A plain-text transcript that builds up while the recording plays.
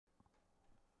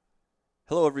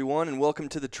Hello, everyone, and welcome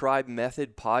to the Tribe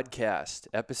Method Podcast,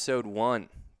 Episode 1,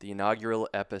 the inaugural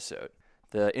episode.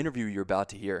 The interview you're about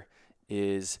to hear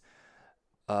is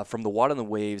from the Watt on the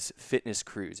Waves Fitness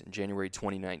Cruise in January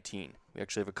 2019. We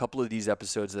actually have a couple of these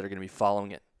episodes that are going to be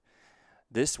following it.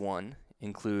 This one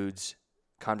includes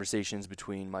conversations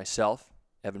between myself,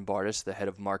 Evan Bardis, the head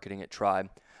of marketing at Tribe,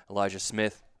 Elijah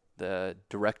Smith, the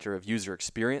director of user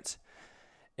experience,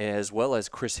 as well as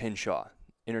Chris Hinshaw,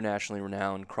 internationally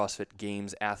renowned CrossFit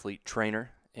Games athlete trainer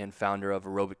and founder of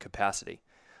Aerobic Capacity,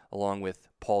 along with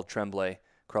Paul Tremblay,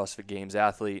 CrossFit Games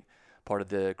athlete, part of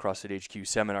the CrossFit HQ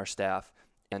seminar staff,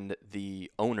 and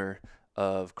the owner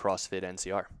of CrossFit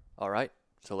NCR. All right,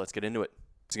 so let's get into it.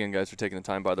 Thanks again, guys, for taking the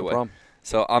time, by the way. Problem.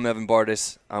 So I'm Evan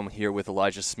Bardis. I'm here with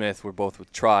Elijah Smith. We're both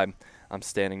with Tribe. I'm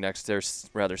sitting next to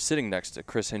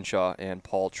Chris Hinshaw and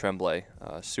Paul Tremblay.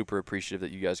 Super appreciative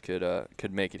that you guys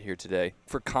could make it here today.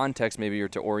 For context, maybe, or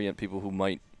to orient people who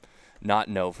might not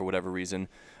know for whatever reason,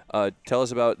 tell us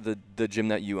about the gym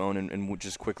that you own and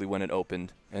just quickly when it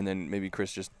opened, and then maybe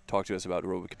Chris just talk to us about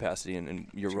Aerobic Capacity and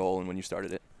your role and when you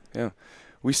started it. Yeah,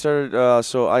 we started.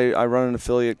 So I run an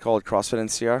affiliate called CrossFit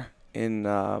NCR in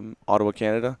Ottawa,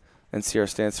 Canada. NCR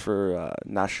stands for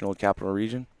National Capital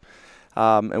Region.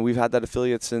 And we've had that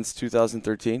affiliate since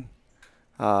 2013,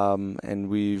 and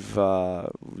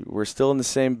we're still in the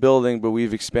same building, but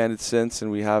we've expanded since, and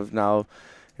we have now,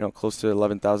 close to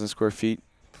 11,000 square feet.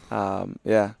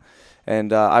 Yeah,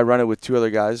 and I run it with two other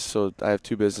guys, so I have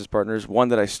two business partners. One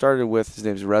that I started with, his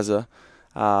name's Reza,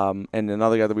 and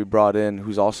another guy that we brought in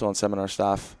who's also on seminar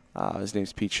staff. His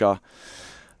name's Pete Shaw,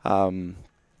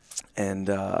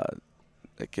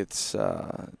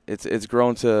 it's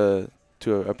grown to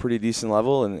a pretty decent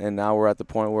level, and now we're at the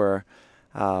point where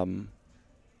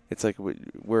it's like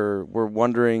we're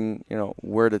wondering,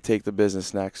 where to take the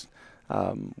business next.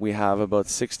 We have about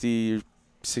 65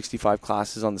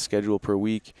 classes on the schedule per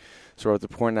week, so we're at the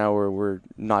point now where we're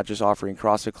not just offering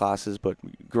CrossFit classes, but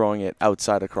growing it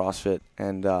outside of CrossFit,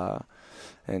 and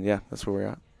yeah, that's where we're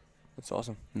at. That's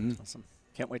awesome. Mm-hmm. Awesome.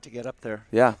 Can't wait to get up there.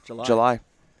 Yeah, July.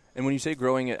 And when you say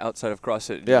growing it outside of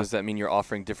CrossFit, Yeah. does that mean you're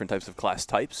offering different types of class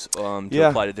types to Yeah.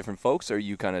 apply to different folks, or are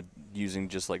you kind of using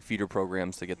just like feeder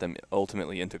programs to get them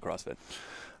ultimately into CrossFit?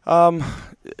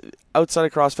 Outside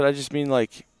of CrossFit, I just mean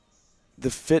like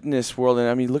the fitness world. And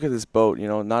I mean, look at this boat.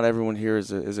 Not everyone here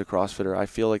is a CrossFitter. I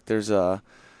feel like there's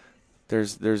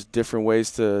different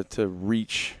ways to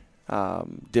reach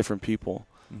different people.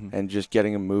 Mm-hmm. And just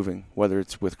getting them moving, whether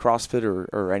it's with CrossFit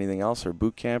or anything else, or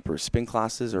boot camp or spin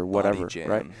classes or whatever, Body jam,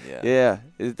 right? Yeah.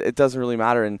 It doesn't really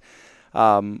matter. And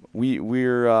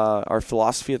we're our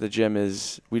philosophy at the gym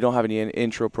is we don't have any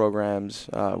intro programs.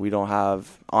 We don't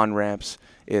have on ramps.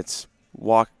 It's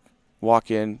walk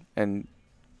in and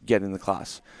get in the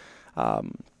class.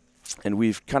 And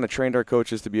we've kind of trained our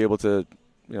coaches to be able to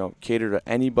cater to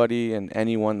anybody and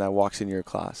anyone that walks in your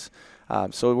class.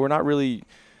 So we're not really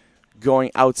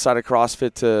going outside of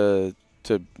CrossFit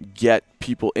to get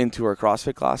people into our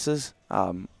CrossFit classes.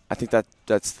 I think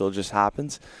that still just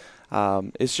happens.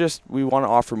 It's just we want to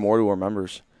offer more to our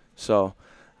members. So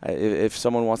if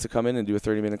someone wants to come in and do a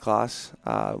 30-minute class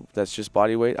that's just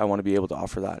body weight, I want to be able to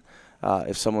offer that.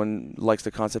 If someone likes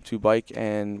the Concept 2 bike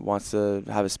and wants to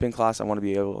have a spin class, I want to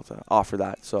be able to offer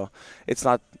that. So it's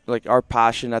not like our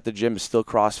passion at the gym is still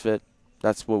CrossFit.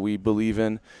 That's what we believe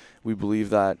in. We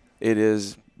believe that it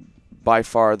is by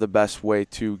far the best way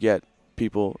to get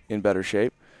people in better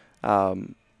shape.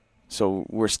 So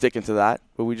we're sticking to that,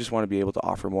 but we just want to be able to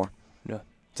offer more. Yeah.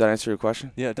 Does that answer your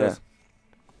question? Yeah, it does.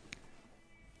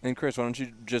 Yeah. And Chris, why don't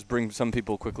you just bring some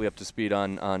people quickly up to speed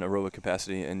on Aerobic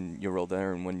Capacity and your role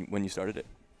there and when you started it?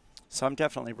 So I'm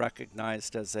definitely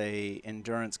recognized as a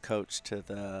endurance coach to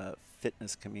the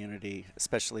fitness community,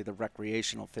 especially the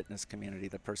recreational fitness community,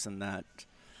 the person that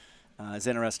is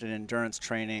interested in endurance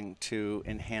training to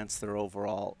enhance their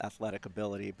overall athletic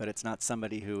ability, but it's not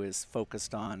somebody who is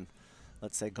focused on,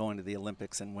 let's say, going to the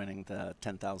Olympics and winning the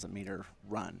 10,000 meter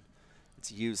run.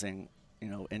 It's using,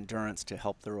 endurance to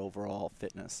help their overall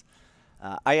fitness.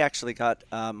 I actually got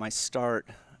my start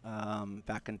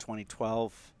back in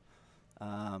 2012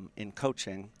 in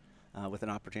coaching with an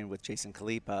opportunity with Jason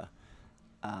Kalipa.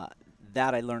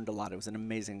 That I learned a lot. It was an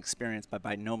amazing experience, but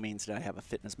by no means did I have a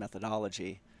fitness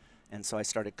methodology. And so I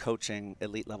started coaching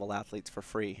elite level athletes for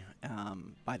free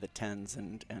by the tens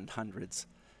and hundreds.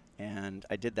 And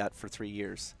I did that for 3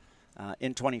 years.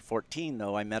 In 2014,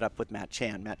 though, I met up with Matt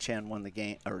Chan. Matt Chan won the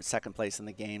game, or second place in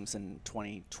the games in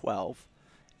 2012.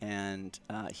 And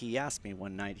he asked me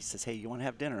one night, he says, "Hey, you want to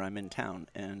have dinner? I'm in town."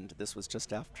 And this was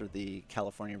just after the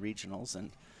California regionals.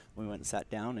 And we went and sat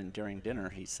down, and during dinner,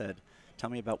 he said, "Tell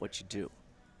me about what you do."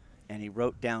 And he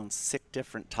wrote down six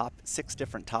different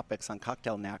topics on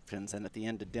cocktail napkins, and at the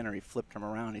end of dinner he flipped them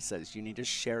around. He says, you need to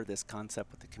share this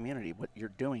concept with the community. What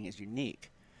you're doing is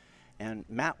unique. And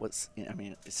Matt was, I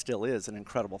mean, it still is an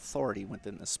incredible authority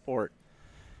within the sport.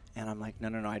 And I'm like,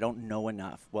 no, I don't know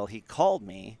enough. Well, he called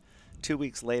me 2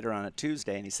 weeks later on a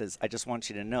Tuesday, and he says, I just want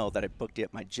you to know that I booked you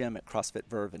at my gym at CrossFit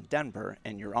Verve in Denver,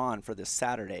 and you're on for this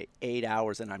Saturday, 8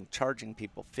 hours, and I'm charging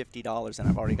people $50, and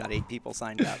I've already got 8 people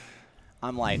signed up.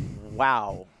 I'm like,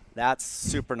 wow, that's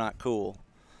super not cool.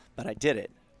 But I did it,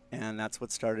 and that's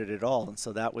what started it all. And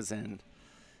so that was in,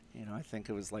 I think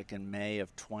it was like in May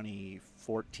of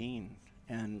 2014.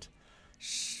 And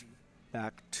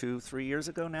back 2-3 years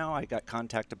ago now, I got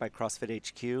contacted by CrossFit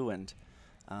HQ, and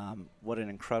what an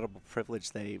incredible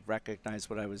privilege. They recognized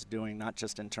what I was doing, not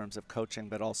just in terms of coaching,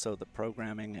 but also the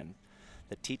programming and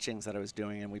the teachings that I was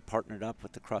doing. And we partnered up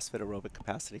with the CrossFit Aerobic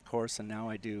Capacity course, and now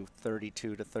I do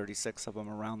 32 to 36 of them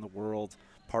around the world,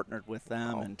 partnered with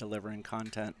them and delivering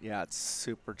content. Yeah, it's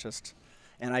super just,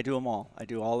 and I do them all. I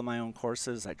do all of my own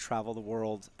courses. I travel the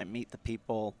world. I meet the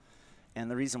people.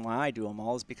 And the reason why I do them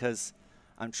all is because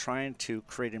I'm trying to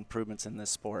create improvements in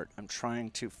this sport. I'm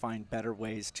trying to find better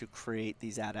ways to create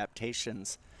these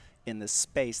adaptations in the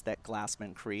space that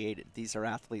Glassman created. These are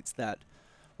athletes that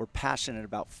were passionate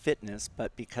about fitness,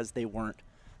 but because they weren't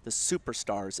the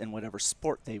superstars in whatever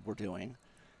sport they were doing,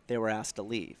 they were asked to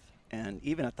leave. And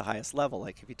even at the highest level,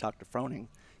 like if you talk to Froning,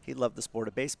 he loved the sport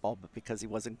of baseball, but because he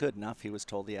wasn't good enough, he was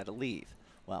told he had to leave.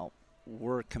 Well,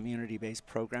 we're community-based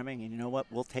programming, and you know what?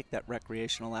 We'll take that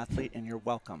recreational athlete, and you're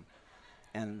welcome.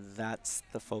 And that's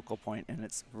the focal point, and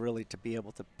it's really to be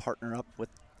able to partner up with,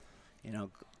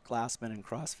 Glassman and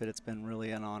CrossFit. It's been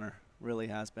really an honor, really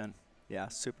has been. Yeah,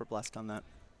 super blessed on that.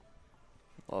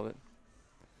 Love it.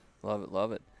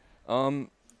 Love it.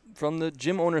 From the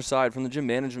gym owner side, from the gym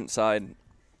management side,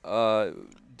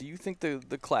 do you think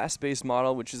the class-based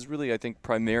model, which is really, I think,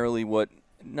 primarily what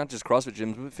not just CrossFit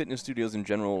gyms, but fitness studios in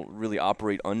general really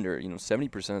operate under,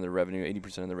 70% of their revenue,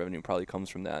 80% of their revenue probably comes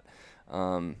from that.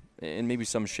 And maybe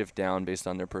some shift down based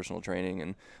on their personal training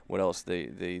and what else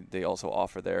they also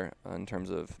offer there in terms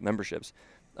of memberships.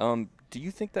 Do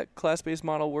you think that class-based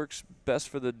model works best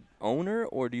for the owner,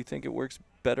 or do you think it works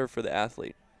better for the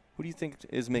athlete? Who do you think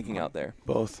is making out there?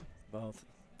 Both.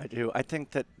 I do. I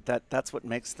think that's what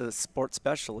makes the sport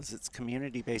special is it's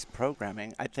community-based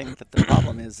programming. I think that the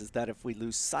problem is that if we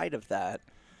lose sight of that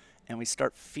and we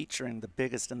start featuring the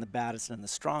biggest and the baddest and the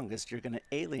strongest, you're going to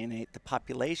alienate the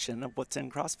population of what's in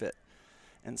CrossFit.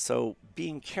 And so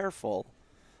being careful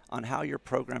on how you're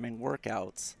programming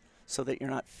workouts so that you're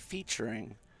not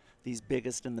featuring these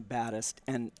biggest and the baddest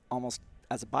and almost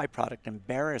as a byproduct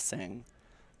embarrassing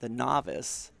the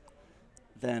novice,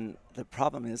 then the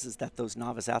problem is that those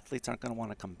novice athletes aren't going to want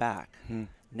to come back.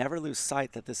 Never lose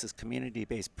sight that this is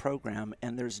community-based program,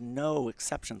 and there's no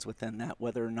exceptions within that,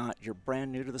 whether or not you're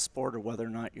brand new to the sport or whether or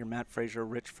not you're Matt Fraser or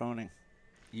Rich Froning.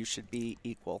 You should be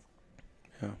equal.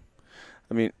 Yeah.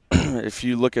 I mean, if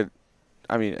you look at,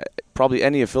 probably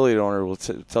any affiliate owner will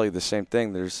tell you the same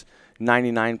thing. There's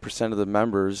 99% of the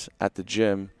members at the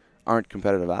gym aren't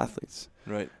competitive athletes.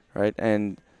 Right.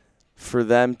 And for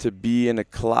them to be in a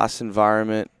class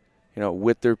environment,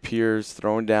 with their peers,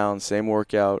 throwing down, same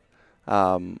workout,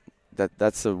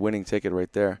 that's a winning ticket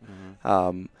right there.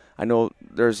 Mm-hmm. I know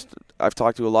I've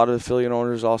talked to a lot of affiliate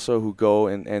owners also who go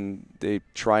and they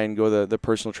try and go the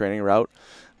personal training route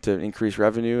to increase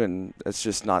revenue, and that's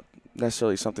just not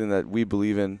necessarily something that we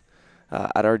believe in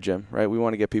at our gym, right? We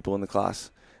want to get people in the class.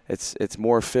 It's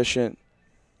more efficient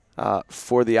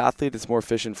for the athlete. It's more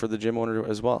efficient for the gym owner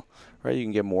as well, right? You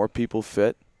can get more people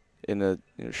fit in a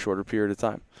shorter period of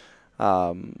time.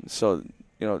 So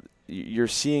you're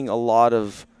seeing a lot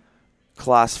of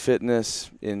class fitness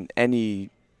in any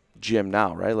gym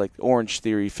now, right? Like Orange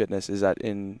Theory Fitness, is that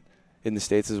in the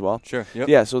States as well? Sure. Yep.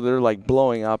 Yeah, so they're like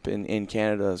blowing up in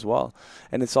Canada as well.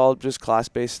 And it's all just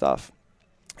class-based stuff.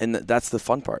 And that's the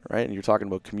fun part, right? And you're talking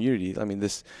about community. I mean,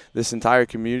 this entire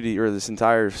community or this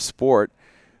entire sport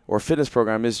or fitness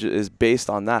program is based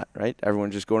on that, right?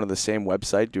 Everyone just going to the same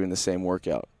website, doing the same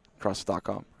workout,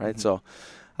 CrossFit.com, right? Mm-hmm. So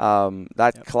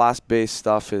that class-based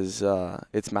stuff is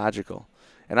it's magical.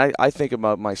 And I think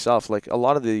about myself, like a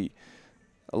lot of the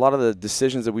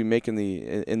decisions that we make in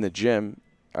the gym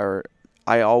are,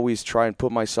 I always try and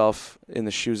put myself in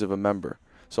the shoes of a member.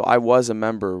 So I was a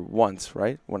member once,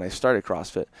 right, when I started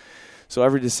CrossFit. So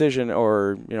every decision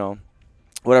or,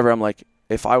 whatever, I'm like,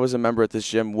 if I was a member at this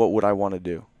gym, what would I want to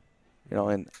do?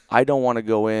 And I don't want to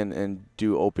go in and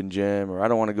do open gym, or I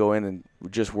don't want to go in and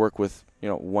just work with,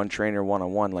 one trainer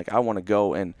one-on-one. Like, I want to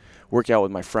go and work out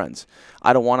with my friends.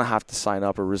 I don't want to have to sign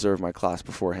up or reserve my class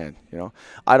beforehand.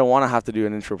 I don't want to have to do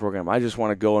an intro program. I just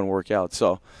want to go and work out.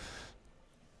 So a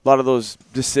lot of those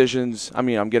decisions,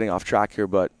 I'm getting off track here,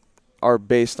 but are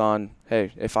based on,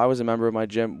 hey, if I was a member of my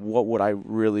gym, what would I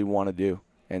really want to do?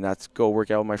 And that's go work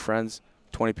out with my friends,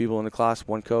 20 people in the class,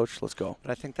 one coach, let's go.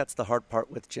 But I think that's the hard part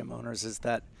with gym owners, is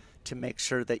that to make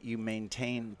sure that you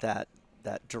maintain that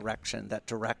direction, that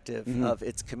directive of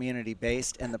it's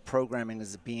community-based, and the programming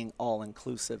is being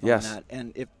all-inclusive on that.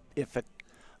 And if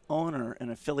an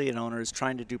affiliate owner is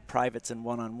trying to do privates and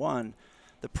one-on-one,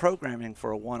 the programming for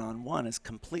a one-on-one is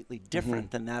completely different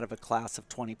than that of a class of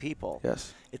 20 people.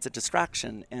 Yes. It's a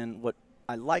distraction. And what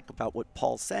I like about what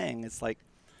Paul's saying is, like,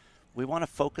 we want to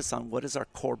focus on what is our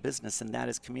core business, and that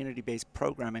is community-based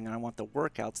programming. And I want the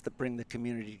workouts that bring the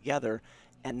community together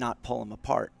and not pull them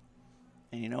apart.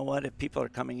 And you know what? If people are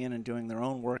coming in and doing their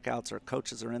own workouts, or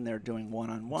coaches are in there doing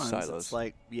one-on-ones, Silos. it's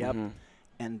like, yep.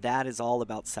 And that is all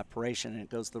about separation, and it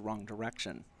goes the wrong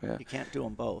direction. Yeah. You can't do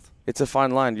them both. It's a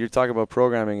fine line. You're talking about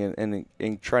programming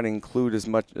and trying to include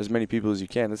as many people as you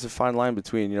can. It's a fine line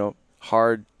between,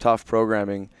 hard, tough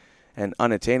programming and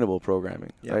unattainable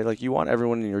programming, right? Like, you want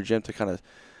everyone in your gym to kind of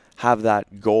have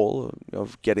that goal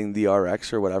of getting the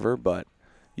RX or whatever, but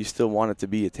you still want it to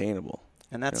be attainable.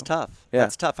 And that's tough. Yeah.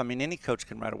 That's tough. I mean, any coach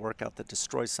can write a workout that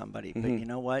destroys somebody, but you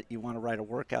know what? You want to write a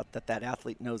workout that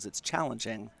athlete knows it's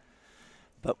challenging,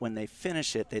 but when they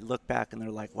finish it, they look back and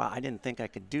they're like, wow, I didn't think I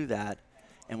could do that.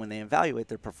 And when they evaluate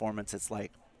their performance, it's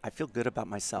like, I feel good about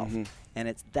myself. And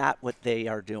it's what they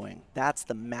are doing. That's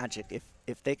the magic.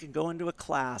 If they can go into a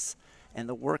class and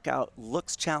the workout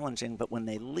looks challenging, but when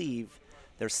they leave,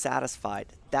 they're satisfied,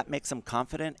 that makes them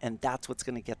confident, and that's what's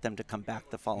going to get them to come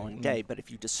back the following day. But if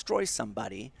you destroy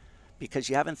somebody because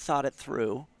you haven't thought it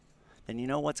through, then you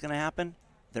know what's going to happen?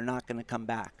 They're not going to come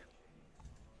back.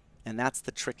 And that's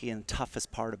the tricky and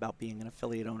toughest part about being an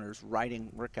affiliate owner, is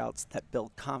writing workouts that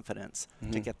build confidence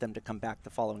to get them to come back the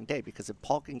following day. Because if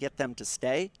Paul can get them to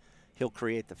stay, he'll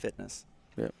create the fitness.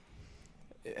 Yeah.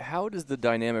 How does the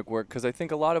dynamic work? Because I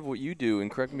think a lot of what you do, and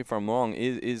correct me if I'm wrong,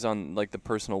 is on like the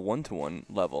personal one-to-one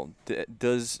level.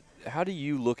 How do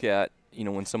you look at,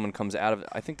 when someone comes out of it?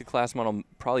 I think the class model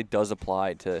probably does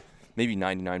apply to maybe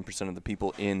 99% of the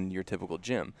people in your typical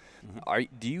gym.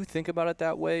 Do you think about it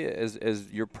that way, as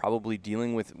you're probably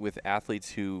dealing with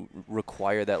athletes who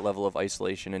require that level of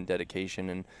isolation and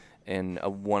dedication and a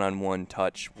one-on-one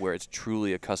touch where it's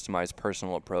truly a customized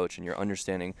personal approach, and you're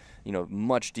understanding,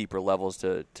 much deeper levels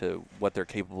to what they're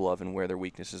capable of and where their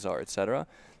weaknesses are, et cetera?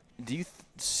 Do you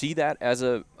see that as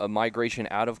a migration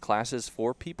out of classes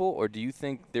for people, or do you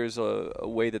think there's a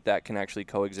way that can actually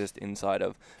coexist inside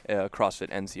of a CrossFit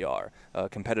NCR, a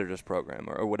competitors program,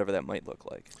 or whatever that might look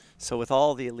like? So with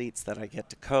all the elites that I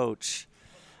get to coach,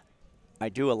 I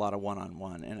do a lot of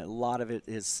one-on-one, and a lot of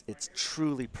it's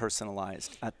truly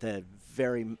personalized at the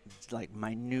very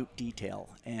minute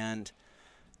detail. And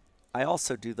I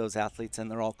also do those athletes, and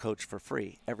they're all coached for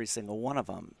free, every single one of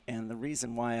them. And the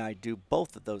reason why I do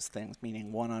both of those things,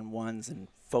 meaning one-on-ones and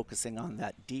focusing on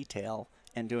that detail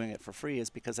and doing it for free, is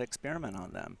because I experiment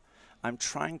on them. I'm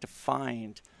trying to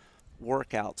find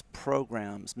workouts,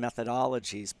 programs,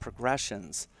 methodologies,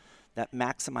 progressions that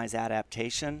maximize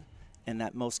adaptation in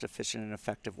that most efficient and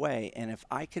effective way. And if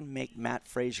I can make Matt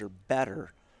Frazier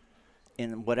better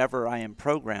in whatever I am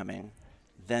programming,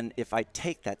 then if I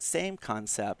take that same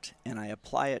concept and I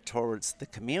apply it towards the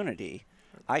community,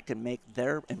 I can make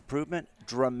their improvement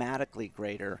dramatically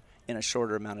greater in a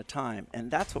shorter amount of time. And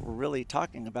that's what we're really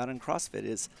talking about in CrossFit,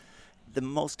 is the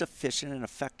most efficient and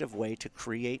effective way to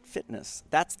create fitness.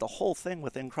 That's the whole thing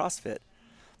within CrossFit.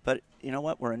 But you know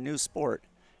what? We're a new sport.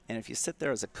 And if you sit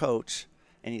there as a coach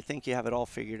and you think you have it all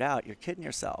figured out, you're kidding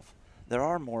yourself. There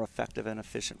are more effective and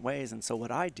efficient ways. And so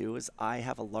what I do is I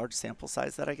have a large sample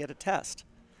size that I get to test.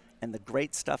 And the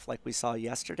great stuff like we saw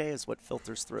yesterday is what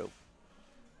filters through.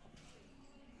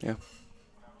 Yeah.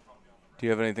 Do you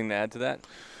have anything to add to that?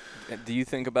 Do you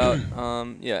think about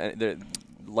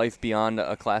life beyond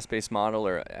a class-based model,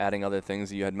 or adding other things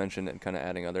that you had mentioned and kind of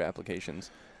adding other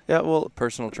applications? Yeah, well,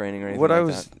 personal training or anything what like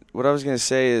I was going to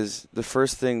say is, the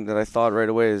first thing that I thought right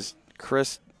away is,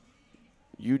 Chris,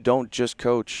 you don't just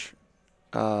coach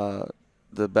the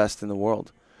best in the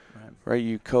world, right?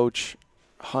 You coach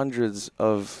hundreds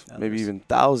of, maybe even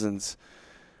thousands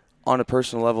on a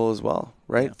personal level as well,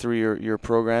 right? Yeah. Through your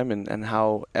program, and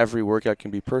how every workout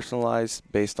can be personalized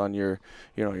based on your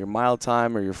mile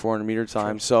time or your 400-meter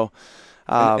time. True. So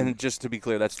And just to be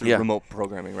clear, that's through Yeah. remote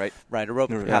programming, right? Right, Yeah,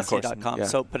 of course. aerobiccapacity.com. Yeah.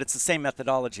 So, but it's the same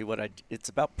methodology. It's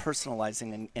about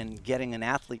personalizing and getting an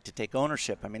athlete to take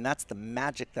ownership. I mean, that's the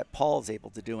magic that Paul is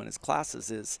able to do in his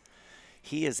classes. Is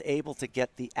he is able to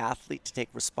get the athlete to take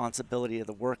responsibility of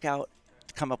the workout,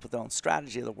 to come up with their own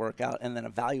strategy of the workout, and then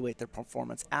evaluate their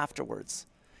performance afterwards.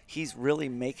 He's really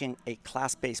making a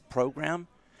class-based program,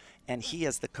 and he,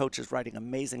 as the coach, is writing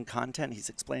amazing content. He's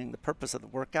explaining the purpose of the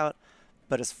workout.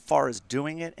 But as far as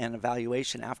doing it and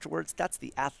evaluation afterwards, that's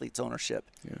the athlete's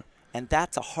ownership. Yeah. And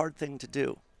that's a hard thing to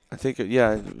do. I think,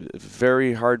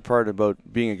 very hard part about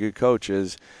being a good coach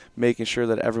is making sure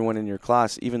that everyone in your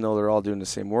class, even though they're all doing the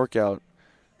same workout,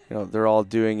 they're all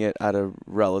doing it at a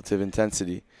relative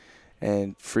intensity.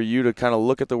 And for you to kind of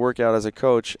look at the workout as a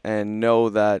coach and know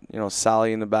that,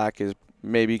 Sally in the back is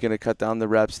maybe going to cut down the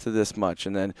reps to this much,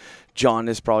 and then John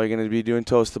is probably going to be doing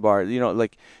toes to bar.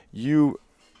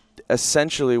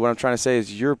 Essentially, what I'm trying to say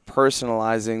is you're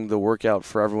personalizing the workout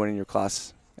for everyone in your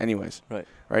class anyways. Right.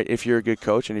 If you're a good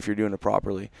coach and if you're doing it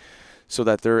properly, so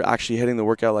that they're actually hitting the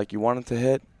workout like you want them to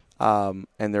hit, and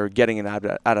they're getting an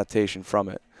adaptation from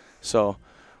it. So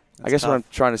That's I guess tough. what I'm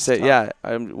trying to say,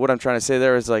 what I'm trying to say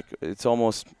there is it's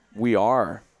almost we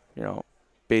are,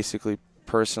 basically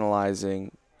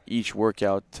personalizing each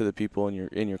workout to the people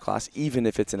in your class, even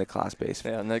if it's in a class base.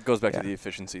 Yeah, and that goes back to the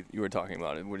efficiency you were talking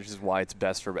about, which is why it's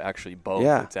best for actually both.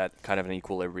 Yeah. It's at kind of an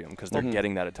equilibrium because they're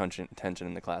getting that attention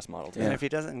in the class model too. And if he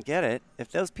doesn't get it,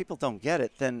 if those people don't get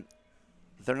it, then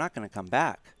they're not going to come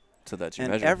back. So that's your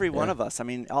And measure. every one of us,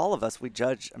 all of us, we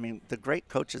judge. The great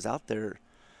coaches out there,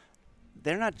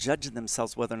 they're not judging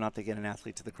themselves whether or not they get an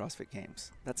athlete to the CrossFit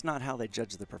Games. That's not how they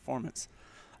judge the performance.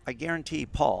 I guarantee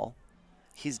Paul,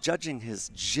 he's judging his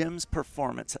gym's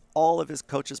performance, all of his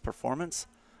coaches' performance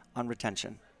on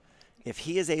retention. If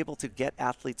he is able to get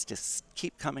athletes to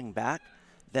keep coming back,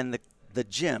 then the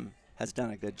gym has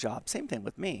done a good job. Same thing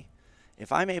with me.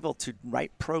 If I'm able to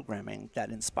write programming that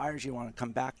inspires you to want to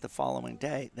come back the following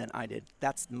day, then I did.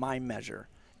 That's my measure.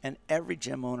 And every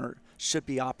gym owner should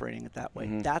be operating it that way.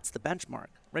 That's the benchmark,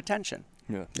 retention.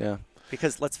 Yeah.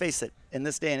 Because let's face it, in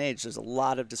this day and age, there's a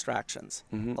lot of distractions,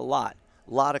 a lot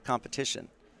of competition.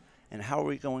 And how are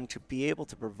we going to be able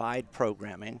to provide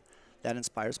programming that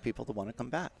inspires people to want to come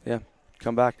back? Yeah,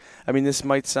 come back. This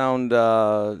might sound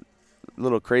a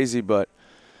little crazy, but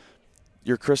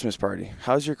your Christmas party.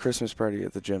 How's your Christmas party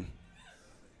at the gym?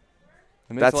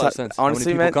 It makes a lot of sense.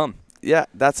 Honestly, how many people come? Yeah,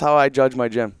 that's how I judge my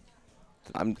gym.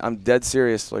 I'm dead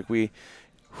serious.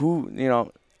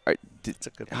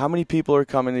 How many people are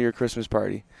coming to your Christmas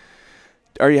party?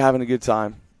 Are you having a good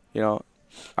time?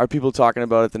 Are people talking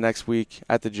about it the next week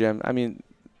at the gym?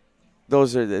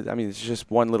 It's just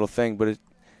one little thing, but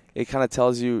it kind of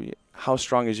tells you how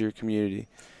strong is your community.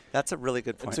 That's a really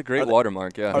good point. It's a great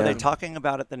watermark, yeah. Are they talking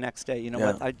about it the next day? You know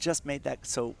Yeah. what? I just made that.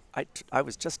 So I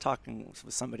was just talking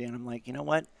with somebody, and I'm like, you know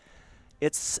what?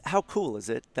 It's how cool is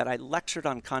it that I lectured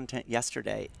on content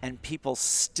yesterday, and people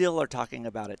still are talking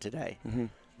about it today?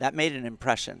 That made an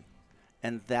impression,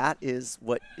 and that is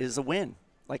what is a win.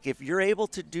 Like if you're able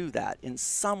to do that in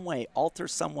some way, alter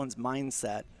someone's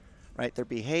mindset, right, their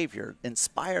behavior,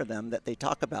 inspire them that they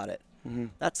talk about it.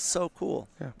 That's so cool.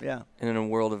 Yeah. And in a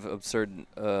world of absurd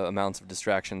amounts of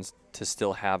distractions, to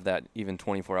still have that even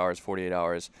 24 hours, 48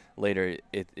 hours later,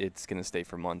 it's going to stay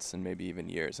for months and maybe even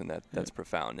years, and that's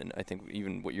profound. And I think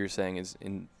even what you're saying is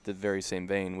in the very same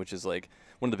vein, which is like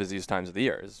one of the busiest times of the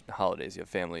year is holidays. You have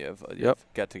family, you have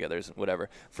get-togethers, whatever,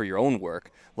 for your own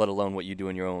work, let alone what you do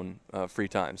in your own free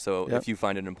time. So if you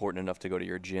find it important enough to go to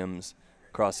your gym's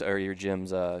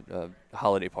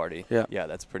holiday party,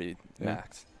 that's pretty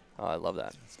max. I love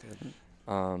that. That's good.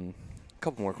 A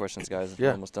couple more questions, guys. Yeah.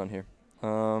 We're almost done here.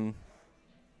 Let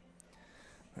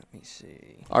me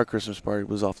see. Our Christmas party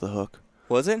was off the hook.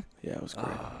 Was it? Yeah, it was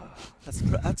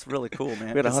great. That's really cool,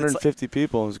 man. We had 150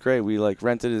 people. It was great. We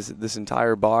rented this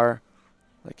entire bar.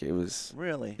 It was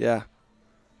Really? yeah.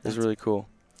 It was really cool.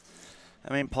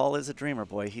 Paul is a dreamer,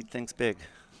 boy. He thinks big.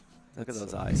 Look at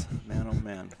those eyes, man!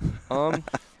 Oh man!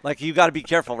 You got to be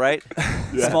careful, right?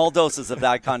 Small doses of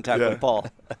eye contact with Paul.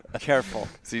 Careful.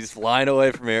 So he's flying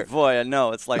away from here. Boy, I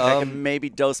know. It's like I can maybe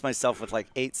dose myself with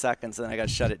 8 seconds, and then I got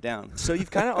to shut it down. So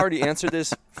you've kind of already answered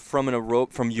this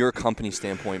from your company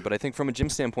standpoint, but I think from a gym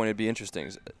standpoint, it'd be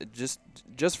interesting.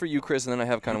 Just for you, Chris, and then I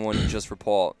have kind of one just for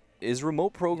Paul. Is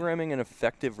remote programming an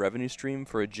effective revenue stream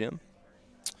for a gym?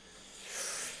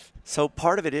 So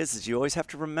part of it is you always have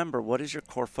to remember, what is your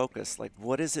core focus?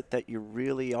 What is it that you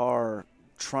really are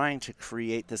trying to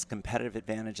create this competitive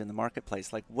advantage in the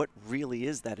marketplace? What really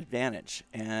is that advantage?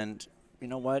 And you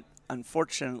know what?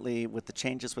 Unfortunately, with the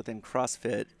changes within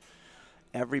CrossFit,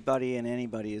 everybody and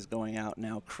anybody is going out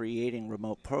now creating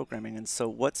remote programming. And so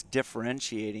what's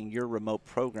differentiating your remote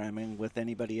programming with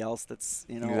anybody else that's,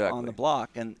 on Exactly. the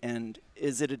block? And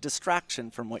is it a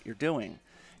distraction from what you're doing?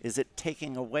 Is it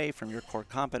taking away from your core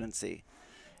competency?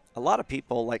 A lot of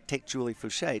people, like, take Julie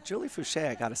Fouché. Julie Fouché,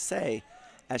 I got to say,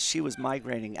 as she was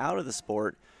migrating out of the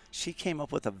sport, she came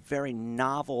up with a very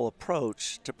novel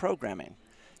approach to programming.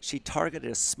 She targeted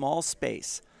a small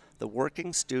space, the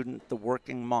working student, the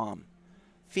working mom,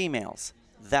 females.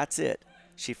 That's it.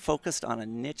 She focused on a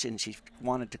niche, and she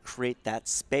wanted to create that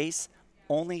space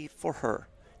only for her.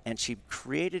 And she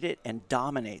created it and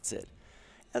dominates it.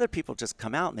 Other people just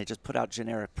come out and they just put out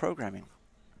generic programming.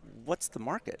 What's the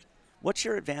market? What's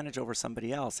your advantage over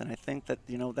somebody else? And I think that,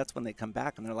 that's when they come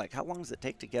back and they're like, how long does it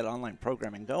take to get online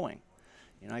programming going?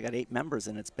 I got 8 members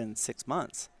and it's been 6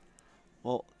 months.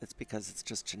 Well, it's because it's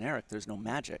just generic. There's no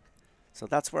magic. So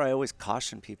that's where I always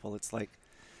caution people. It's like,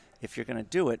 if you're going to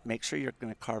do it, make sure you're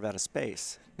going to carve out a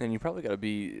space. And you probably got to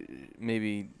be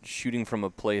maybe shooting from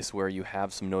a place where you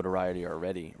have some notoriety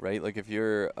already, right? Like if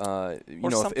you're,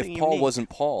 if Paul wasn't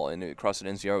Paul and CrossFit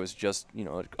NCR was just,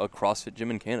 a CrossFit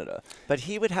gym in Canada. But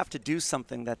he would have to do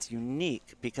something that's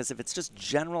unique, because if it's just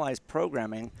generalized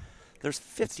programming, there's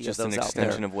 50 of those out there. It's just an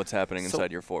extension of what's happening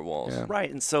inside your 4 walls. Yeah. Right,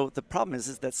 and so the problem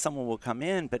is that someone will come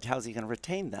in, but how's he going to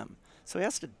retain them? So he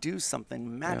has to do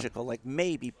something magical, like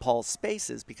maybe Paul's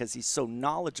Spaces, because he's so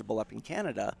knowledgeable up in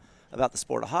Canada about the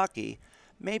sport of hockey.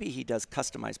 Maybe he does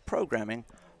customized programming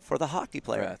for the hockey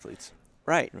player. For athletes.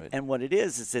 Right. And what it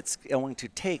is it's going to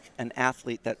take an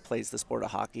athlete that plays the sport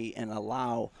of hockey and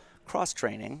allow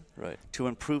cross-training to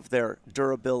improve their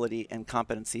durability and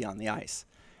competency on the ice.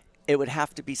 It would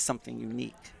have to be something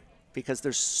unique, because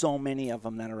there's so many of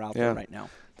them that are out there right now.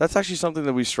 That's actually something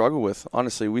that we struggle with.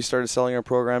 Honestly, we started selling our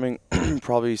programming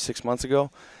probably 6 months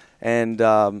ago, and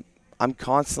I'm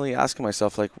constantly asking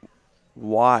myself, like,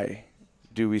 why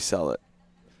do we sell it?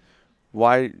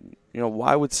 Why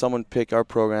would someone pick our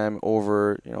program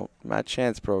over, Matt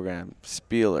Chan's program,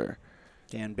 Spieler,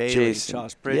 Dan Bailey, Jason?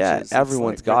 Josh Bridges? Yeah,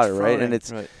 everyone's got it, right? And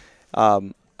it's,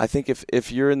 I think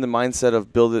if you're in the mindset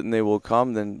of build it and they will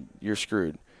come, then you're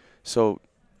screwed. So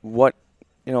what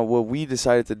we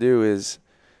decided to do is,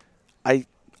 I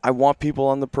want people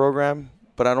on the program,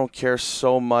 but I don't care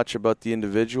so much about the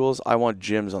individuals. I want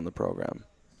gyms on the program.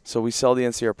 So we sell the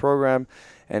NCR program,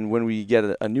 and when we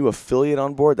get a new affiliate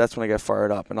on board, that's when I get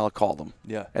fired up, and I'll call them.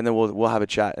 Yeah. And then we'll have a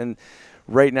chat. And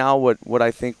right now, what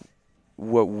I think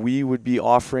what we would be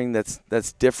offering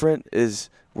that's different is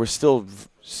we're still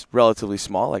relatively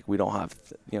small. Like, we don't have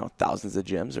thousands of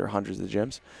gyms or hundreds of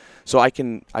gyms, so I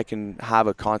can have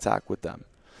a contact with them.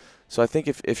 So I think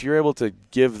if you're able to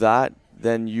give that,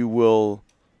 then you will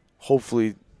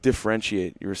hopefully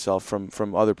differentiate yourself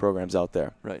from other programs out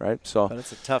there. Right. So, but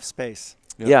it's a tough space.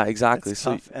 Yeah, exactly. It's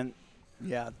tough. And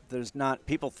there's not,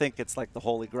 people think it's like the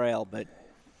Holy Grail, but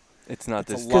it's not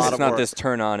this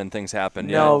turn on and things happen.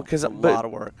 No, because a lot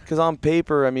of work. Because on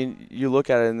paper, I mean, you look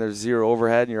at it and there's zero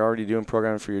overhead, and you're already doing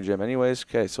programming for your gym anyways.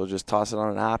 Okay, so just toss it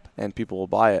on an app and people will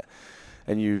buy it.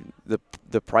 And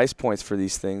the price points for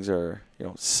these things are,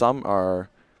 some are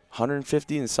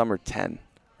 150 and some are 10,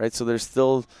 right? So they're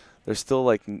still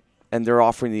like, and they're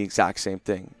offering the exact same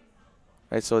thing,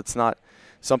 right? So it's not,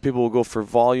 some people will go for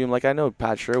volume. Like, I know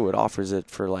Pat Sherwood offers it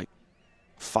for like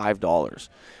 $5,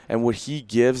 and what he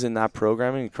gives in that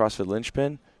programming, CrossFit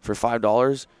Linchpin, for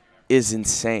 $5 is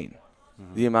insane.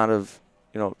 Mm-hmm. The amount of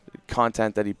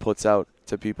content that he puts out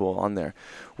to people on there,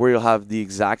 where you'll have the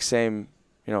exact same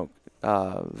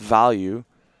value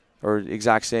or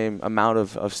exact same amount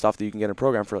of stuff that you can get in a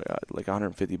program for like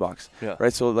 $150. Yeah.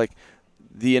 Right. So like,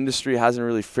 the industry hasn't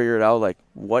really figured out like,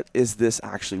 what is this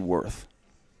actually worth?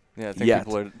 Yeah, I think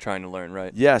people are trying to learn,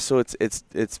 right? Yeah, so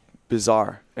it's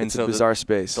bizarre. And it's a bizarre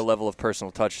space. The level of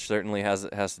personal touch certainly has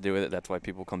to do with it. That's why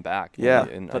people come back. Yeah.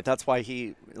 But that's why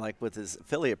he, like with his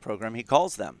affiliate program, he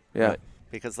calls them. Yeah. Right?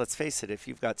 Because let's face it, if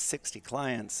you've got 60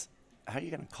 clients, how are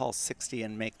you going to call 60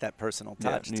 and make that personal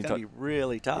touch? It's going to be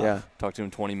really tough. Yeah. Talk to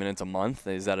him 20 minutes a month.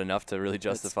 Is that enough to really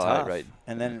justify it? Right.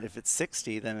 And then if it's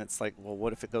 60, then it's like, well,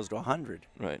 what if it goes to 100?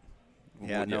 Right.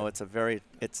 Yeah, no, it's a a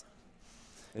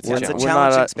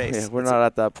challenging space. Yeah, we're not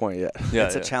at that point yet. Yeah,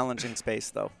 it's a challenging space,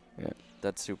 though. Yeah.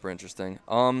 That's super interesting.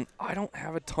 I don't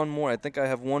have a ton more. I think I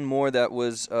have one more that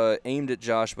was aimed at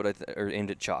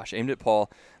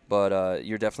Paul, but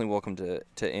you're definitely welcome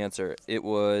to answer. It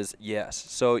was yes.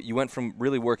 So you went from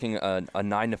really working a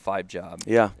 9-to-5 job.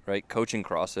 Yeah. Right, coaching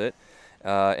CrossFit,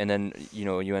 and then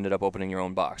you ended up opening your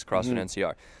own box, CrossFit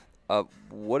NCR.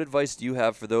 What advice do you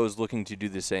have for those looking to do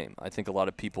the same? I think a lot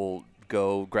of people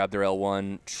go grab their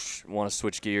L1, want to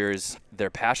switch gears. They're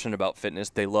passionate about fitness.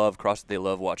 They love CrossFit. They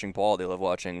love watching Paul. They love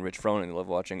watching Rich Froning. They love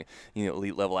watching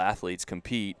elite level athletes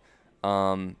compete,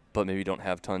 but maybe don't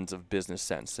have tons of business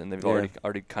sense, and they've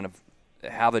already kind of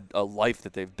have a life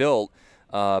that they've built.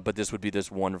 But this would be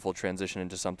this wonderful transition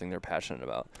into something they're passionate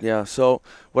about. Yeah. So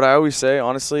what I always say,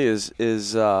 honestly, is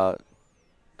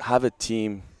have a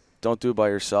team. Don't do it by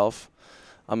yourself.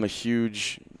 I'm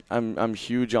huge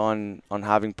on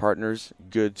having partners,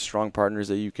 good, strong partners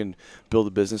that you can build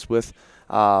a business with,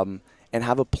 and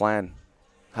have a plan,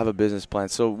 have a business plan.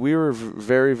 So we were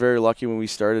very, very lucky when we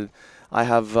started. I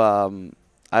have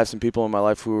some people in my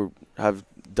life who have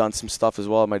done some stuff as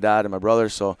well, my dad and my brother,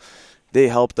 so they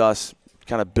helped us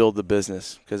kind of build the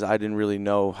business because I didn't really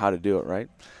know how to do it, right?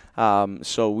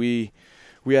 So we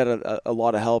had a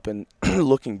lot of help, and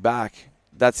looking back,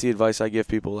 that's the advice I give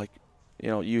people. Like,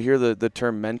 you hear the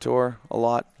term mentor a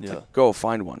lot. Yeah. Like, go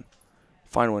find one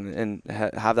and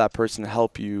have that person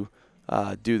help you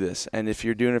do this. And if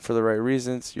you're doing it for the right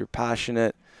reasons, you're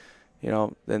passionate,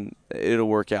 then it'll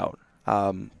work out.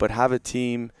 But have a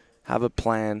team, have a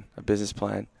plan, a business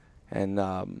plan, and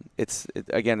it's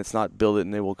not build it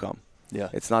and they will come. Yeah.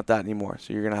 It's not that anymore.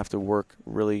 So you're gonna have to work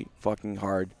really fucking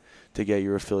hard to get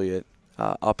your affiliate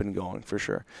up and going for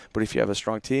sure. But if you have a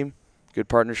strong team, good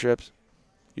partnerships,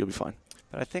 you'll be fine.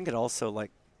 But I think it also, like,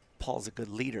 Paul's a good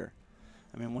leader.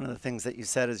 I mean, one of the things that you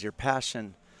said is your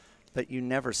passion, but you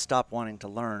never stop wanting to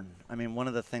learn. I mean, one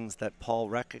of the things that Paul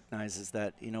recognizes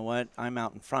that, you know what, I'm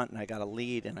out in front and I got to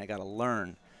lead and I got to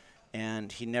learn.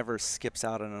 And he never skips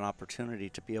out on an opportunity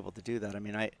to be able to do that. I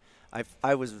mean,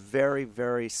 I was very,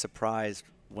 very surprised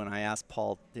when I asked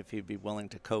Paul if he'd be willing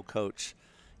to co-coach,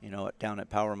 down at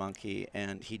Power Monkey,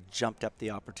 and he jumped up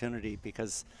the opportunity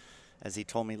because, as he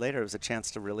told me later, it was a chance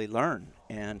to really learn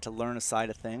and to learn a side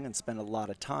of thing and spend a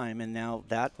lot of time. And now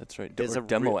that's right. Is a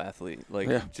demo athlete.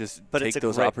 Like, just but take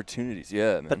those opportunities.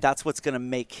 Yeah, man. But that's what's going to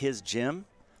make his gym,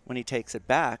 when he takes it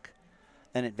back,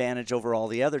 an advantage over all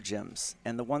the other gyms.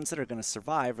 And the ones that are going to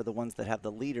survive are the ones that have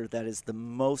the leader that is the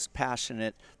most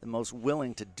passionate, the most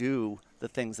willing to do the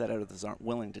things that others aren't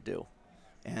willing to do.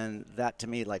 And that, to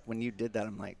me, like, when you did that,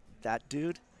 I'm like, that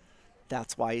dude,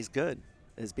 that's why he's good,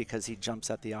 is because he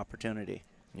jumps at the opportunity.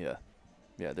 Yeah.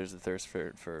 Yeah, there's a thirst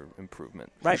for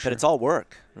improvement. Right, but it's all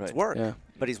work. Right. It's work. Yeah.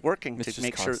 But he's working It's to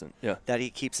make constant. sure that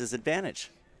he keeps his advantage.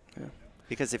 Yeah.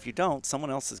 Because if you don't, someone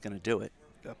else is going to do it.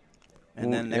 Yep.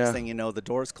 And then next thing you know, the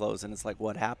doors close, and it's like,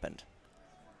 what happened?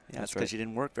 Yeah, That's it's because you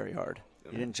didn't work very hard.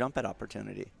 You didn't jump at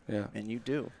opportunity. Yeah. And you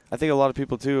do. I think a lot of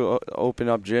people, too, open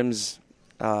up gyms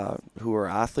who are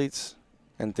athletes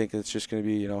and think it's just going to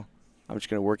be, I'm just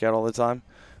going to work out all the time.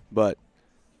 But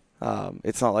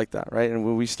it's not like that, right? And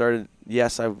when we started,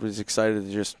 yes, I was excited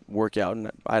to just work out, and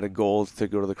I had a goal to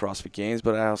go to the CrossFit Games,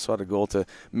 but I also had a goal to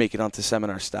make it onto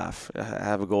seminar staff. I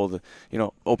have a goal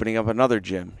to, opening up another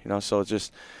gym, so it's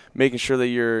just making sure that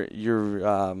your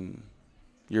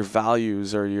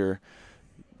values or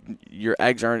your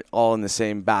eggs aren't all in the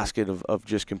same basket of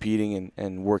just competing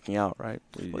and working out, right?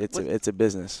 It's a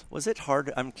business. Was it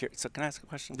hard? I'm curious. So can I ask a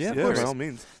question? Yeah, by all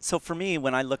means. So for me,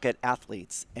 when I look at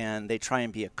athletes and they try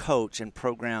and be a coach and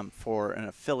program for an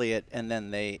affiliate, and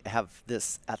then they have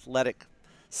this athletic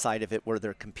side of it where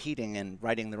they're competing and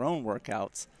writing their own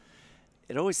workouts,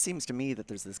 it always seems to me that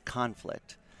there's this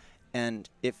conflict. And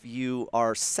if you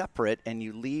are separate and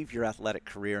you leave your athletic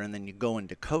career and then you go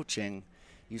into coaching,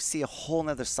 you see a whole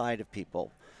nother side of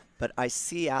people. But I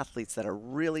see athletes that are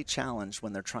really challenged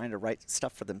when they're trying to write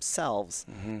stuff for themselves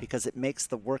because it makes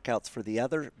the workouts for the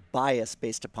other biased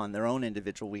based upon their own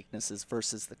individual weaknesses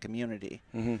versus the community.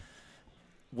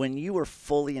 When you were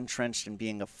fully entrenched in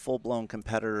being a full-blown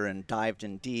competitor and dived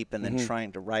in deep and then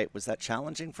trying to write, was that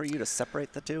challenging for you to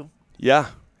separate the two?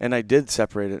 Yeah, and I did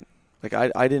separate it. Like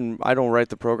I don't write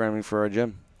the programming for our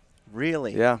gym.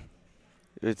 Really? Yeah.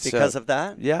 It's because of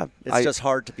that? Yeah. It's just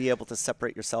hard to be able to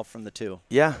separate yourself from the two.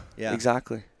 Yeah.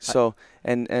 Exactly. So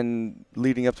and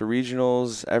leading up to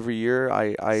regionals every year,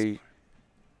 I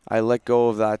let go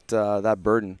of that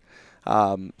burden.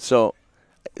 So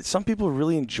some people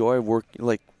really enjoy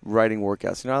writing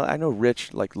workouts. I know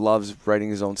Rich loves writing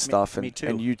his own stuff, me too.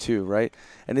 And you too, right?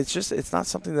 And it's not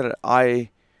something that I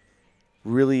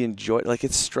really enjoy.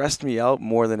 It stressed me out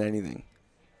more than anything.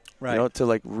 Right.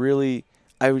 To really.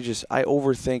 I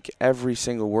overthink every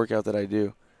single workout that I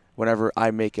do whenever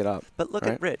I make it up. But look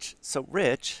at Rich. So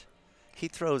Rich, he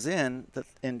throws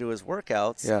into his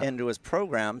workouts, into his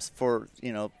programs for,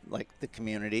 the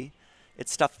community.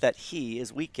 It's stuff that he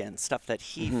is weak in, stuff that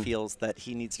he feels that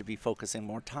he needs to be focusing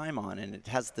more time on, and it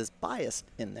has this bias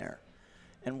in there.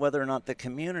 and whether or not the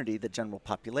community, the general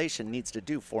population, needs to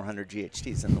do 400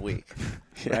 GHTs in the week,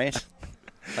 right?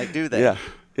 Like, do they?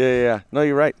 Yeah. No,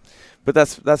 you're right. But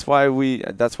that's why I've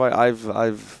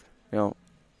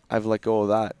let go of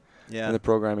that in the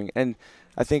programming. And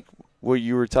I think what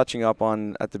you were touching up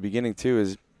on at the beginning too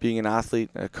is being an athlete,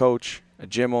 a coach, a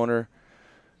gym owner.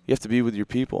 You have to be with your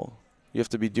people. You have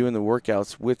to be doing the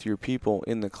workouts with your people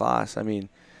in the class. I mean,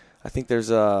 I think it's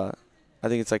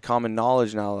like common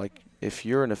knowledge now. Like, if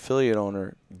you're an affiliate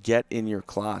owner, get in your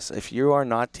class. If you are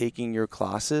not taking your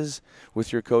classes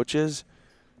with your coaches,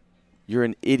 you're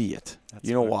an idiot.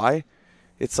 You know why?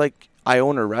 It's like, I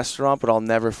own a restaurant, but I'll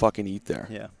never fucking eat there.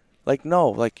 Yeah. Like, no,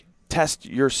 like, test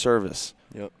your service.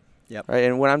 Yep. Right.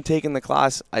 And when I'm taking the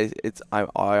class, I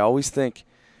always think,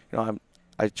 I'm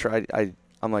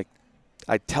like,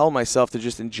 I tell myself to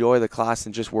just enjoy the class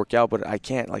and just work out, but I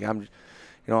can't. Like, I'm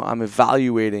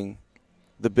evaluating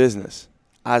the business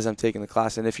as I'm taking the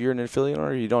class. And if you're an affiliate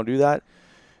owner, you don't do that,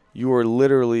 you are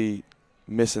literally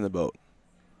missing the boat.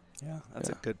 Yeah, that's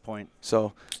a good point.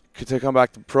 So to come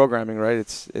back to programming, right?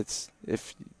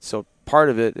 So part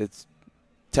of it's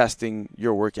testing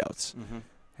your workouts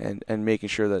and making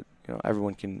sure that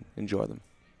everyone can enjoy them.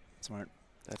 Smart.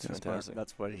 That's fantastic.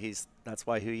 That's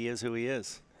why he is who he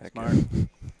is. Heck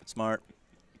Smart.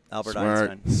 Albert Smart.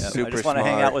 Einstein. Yep. Super I just want to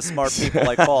hang smart. out with smart people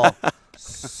like Paul.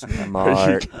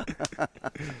 Smart.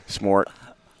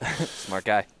 Smart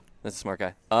guy. That's a smart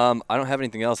guy. I don't have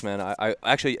anything else, man. I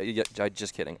actually,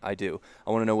 just kidding. I do.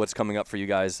 I want to know what's coming up for you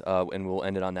guys, and we'll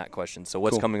end it on that question. So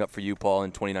what's coming up for you, Paul,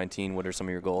 in 2019? What are some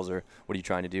of your goals, or what are you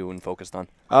trying to do and focused on?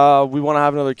 We want to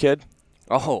have another kid.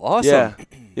 Oh, awesome.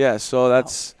 Yeah. So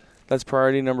that's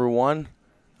priority number one.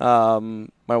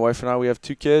 My wife and I, we have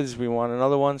 2 kids. We want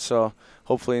another one. So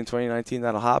hopefully in 2019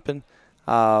 that'll happen.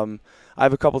 I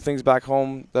have a couple things back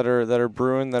home that are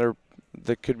brewing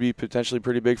that could be potentially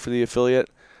pretty big for the affiliate,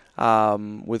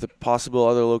 with a possible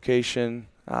other location,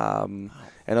 and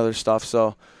other stuff.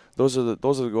 So those are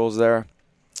the goals there.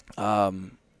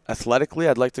 Athletically,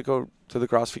 I'd like to go to the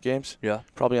CrossFit Games. Yeah.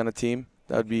 Probably on a team.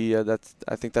 That would be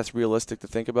I think that's realistic to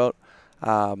think about.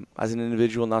 As an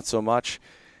individual, not so much.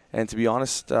 And to be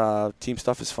honest, team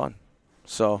stuff is fun.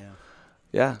 So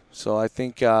so I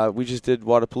think we just did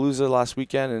Wodapalooza last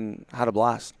weekend and had a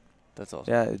blast. That's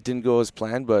awesome. Yeah, it didn't go as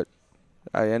planned, but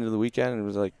I ended the weekend and it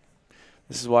was like,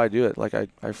 this is why I do it. Like, I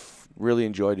really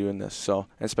enjoy doing this. So,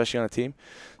 and especially on a team.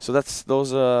 So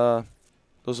those will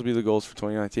be the goals for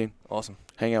 2019. Awesome.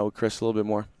 Hang out with Chris a little bit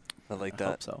more. I like I that.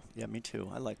 hope so. Yeah, me too.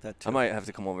 I like that too. I might have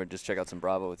to come over and just check out some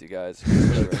Bravo with you guys.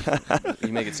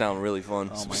 You make it sound really fun.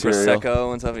 Oh my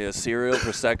Prosecco and stuff. Yeah, cereal,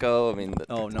 Prosecco. I mean,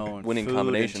 winning food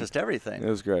combination. and just everything. It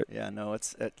was great. Yeah, no,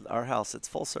 it's at our house. It's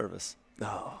full service.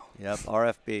 Oh. Yep,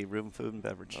 RFB, room, food, and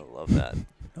beverage. I love that.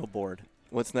 No board.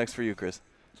 What's next for you, Chris?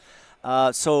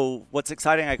 So what's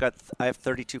exciting, I have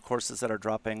 32 courses that are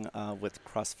dropping with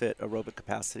CrossFit Aerobic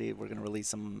Capacity. We're going to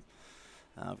release them.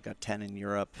 We've got 10 in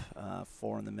Europe,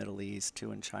 4 in the Middle East,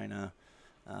 2 in China,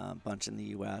 a bunch in the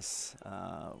U.S.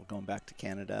 We're going back to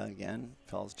Canada again,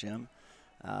 Paul's Gym.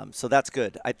 So that's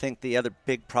good. I think the other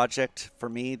big project for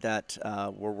me that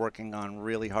we're working on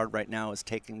really hard right now is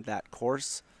taking that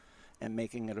course and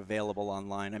making it available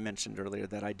online. I mentioned earlier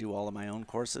that I do all of my own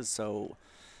courses, so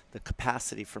the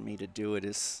capacity for me to do it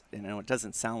is, it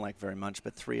doesn't sound like very much,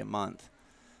 but 3 a month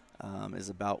is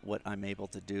about what I'm able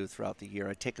to do throughout the year.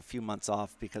 I take a few months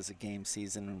off because of game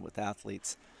season with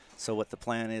athletes. So what the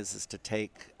plan is to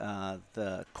take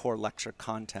the core lecture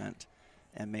content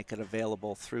and make it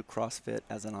available through CrossFit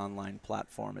as an online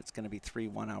platform. It's going to be 3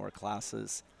 one-hour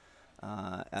classes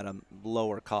at a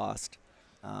lower cost.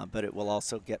 But it will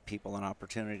also get people an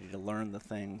opportunity to learn the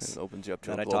things it opens you up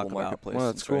to that a I global talk about. marketplace. Well,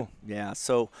 that's cool. Yeah,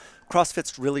 so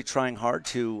CrossFit's really trying hard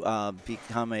to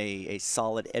become a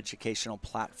solid educational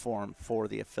platform for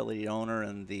the affiliate owner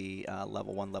and the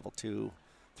level 1, level 2,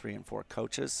 3, and 4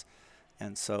 coaches.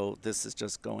 And so this is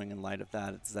just going in light of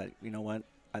that. It's that, you know what,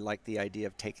 I like the idea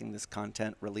of taking this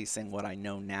content, releasing what I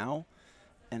know now,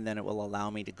 and then it will allow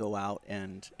me to go out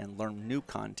and learn new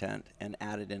content and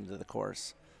add it into the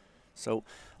course. So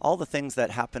all the things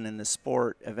that happen in this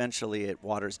sport, eventually it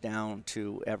waters down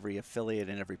to every affiliate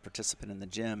and every participant in the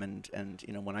gym. And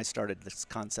when I started this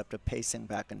concept of pacing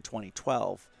back in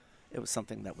 2012, it was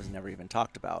something that was never even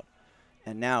talked about.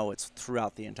 And now it's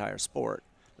throughout the entire sport.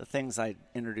 The things I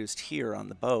introduced here on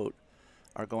the boat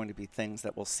are going to be things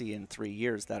that we'll see in 3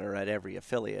 years that are at every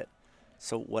affiliate.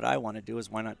 So what I want to do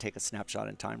is, why not take a snapshot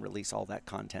in time, release all that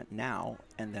content now,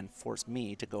 and then force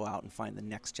me to go out and find the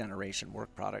next generation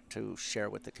work product to share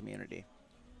with the community.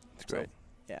 That's great.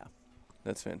 Yeah.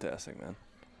 That's fantastic, man.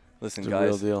 Listen, It's a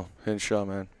real guys. deal. Hidden show,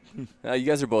 man. You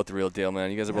guys are both the real deal,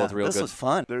 man. You guys are both real this good. was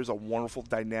fun. There's a wonderful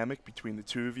dynamic between the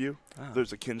two of you. Oh.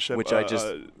 There's a kinship. Which I just,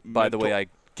 by the way, I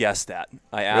guessed that.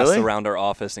 I asked Really? around our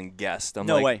office and guessed. I'm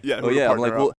No like, way. Yeah, oh we're yeah. I'm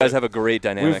like, partner well, up. you guys have a great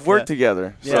dynamic. We've worked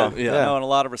together. Yeah, So, yeah. No, and a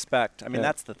lot of respect. I mean, Yeah.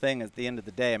 that's the thing at the end of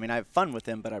the day. I mean, I have fun with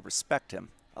him, but I respect him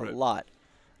a Right. lot.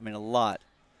 I mean, a lot.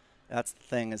 That's the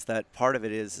thing, is that part of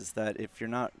it is that if you're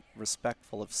not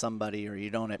respectful of somebody or you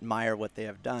don't admire what they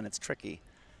have done, it's tricky.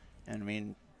 And I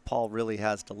mean, Paul really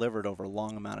has delivered over a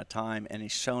long amount of time, and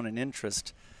he's shown an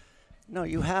interest. No,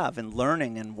 you have, in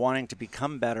learning and wanting to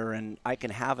become better, and I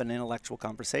can have an intellectual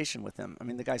conversation with him. I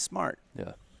mean, the guy's smart. Yeah.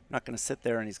 I'm not going to sit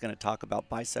there and he's going to talk about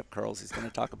bicep curls. He's going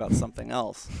to talk about something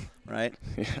else, right?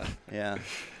 Yeah. Yeah.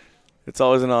 It's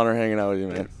always an honor hanging out with you,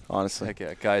 man. Honestly. Heck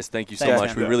yeah, guys. Thank you so Thanks, much.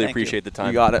 man. We really Thank you. appreciate the time.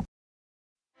 You got it.